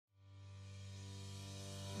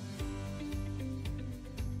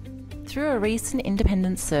Through a recent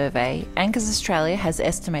independent survey, Angus Australia has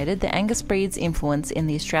estimated the Angus breed's influence in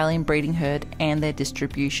the Australian breeding herd and their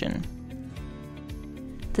distribution.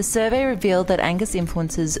 The survey revealed that Angus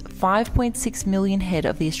influences 5.6 million head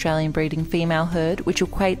of the Australian breeding female herd, which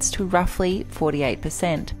equates to roughly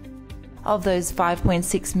 48%. Of those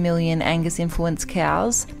 5.6 million Angus influenced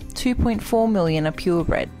cows, 2.4 million are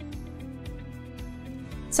purebred.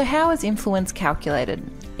 So how is influence calculated?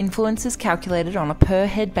 Influence is calculated on a per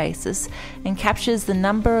head basis and captures the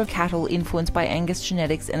number of cattle influenced by Angus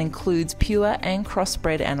genetics and includes pure and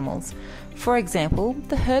crossbred animals. For example,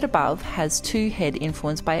 the herd above has 2 head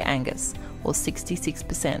influenced by Angus, or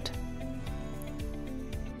 66%.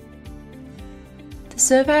 The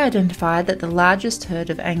survey identified that the largest herd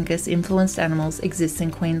of Angus influenced animals exists in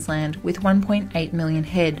Queensland with 1.8 million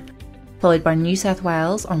head, followed by New South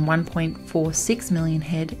Wales on 1.46 million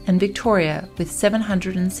head and Victoria with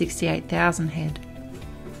 768,000 head.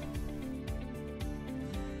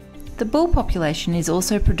 The bull population is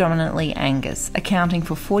also predominantly Angus, accounting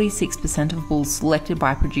for 46% of bulls selected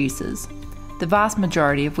by producers, the vast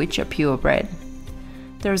majority of which are purebred.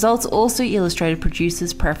 The results also illustrated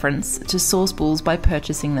producers' preference to source bulls by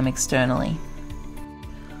purchasing them externally.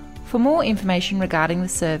 For more information regarding the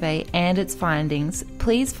survey and its findings,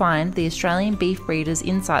 please find the Australian Beef Breeders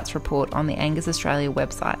Insights report on the Angus Australia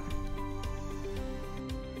website.